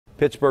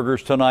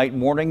Pittsburghers tonight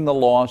mourning the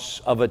loss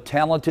of a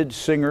talented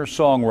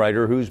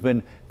singer-songwriter who's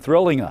been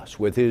thrilling us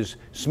with his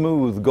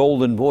smooth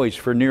golden voice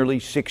for nearly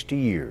 60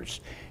 years.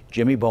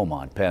 Jimmy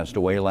Beaumont passed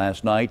away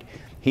last night.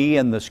 He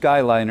and the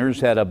Skyliners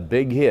had a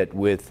big hit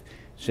with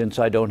Since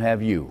I Don't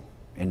Have You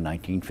in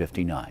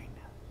 1959.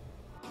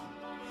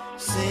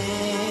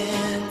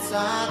 Since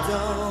I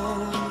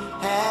don't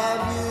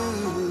have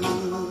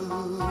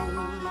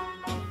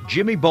you.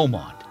 Jimmy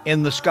Beaumont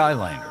and the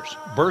Skyliners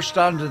burst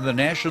onto the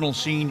national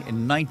scene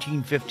in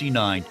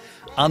 1959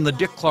 on The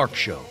Dick Clark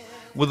Show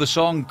with a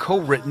song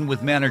co-written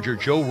with manager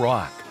Joe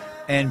Rock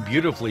and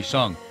beautifully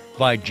sung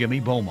by Jimmy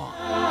Beaumont.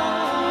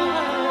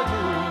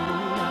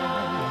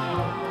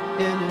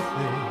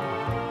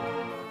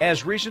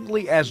 As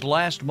recently as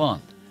last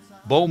month,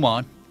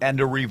 Beaumont and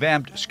the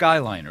revamped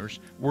Skyliners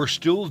were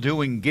still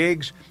doing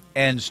gigs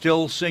and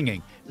still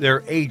singing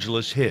their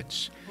ageless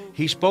hits.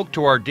 He spoke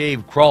to our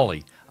Dave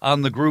Crawley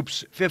on the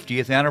group's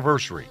 50th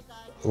anniversary.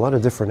 A lot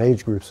of different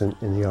age groups in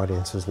the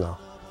audiences now.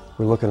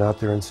 We're looking out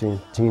there and seeing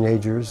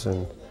teenagers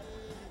and,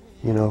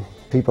 you know,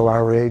 people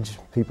our age,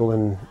 people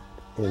in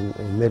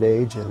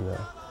mid-age, and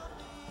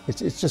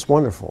it's just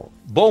wonderful.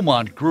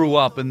 Beaumont grew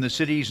up in the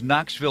city's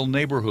Knoxville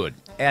neighborhood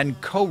and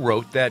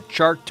co-wrote that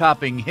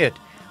chart-topping hit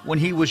when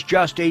he was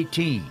just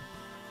 18.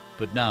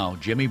 But now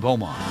Jimmy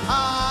Beaumont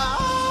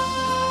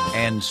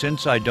and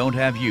Since I Don't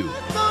Have You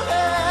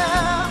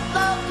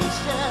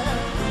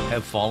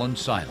have fallen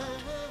silent.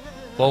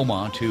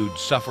 Beaumont, who'd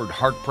suffered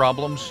heart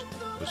problems,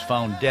 was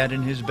found dead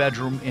in his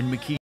bedroom in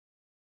McKee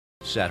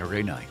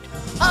Saturday night.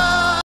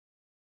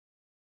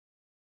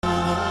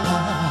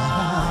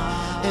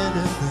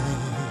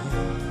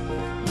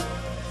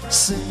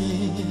 Since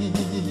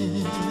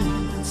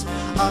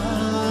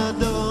I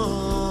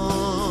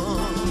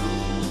don't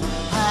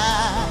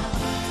have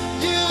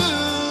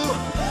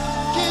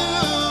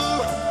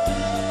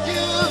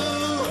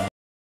you,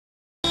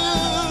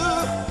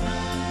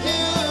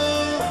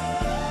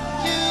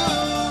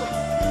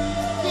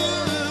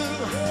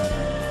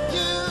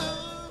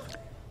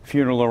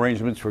 Funeral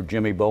arrangements for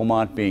Jimmy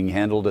Beaumont being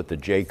handled at the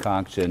J.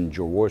 Cox and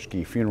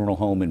Jaworski Funeral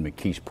Home in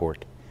McKeesport.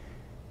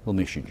 We'll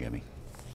miss you, Jimmy.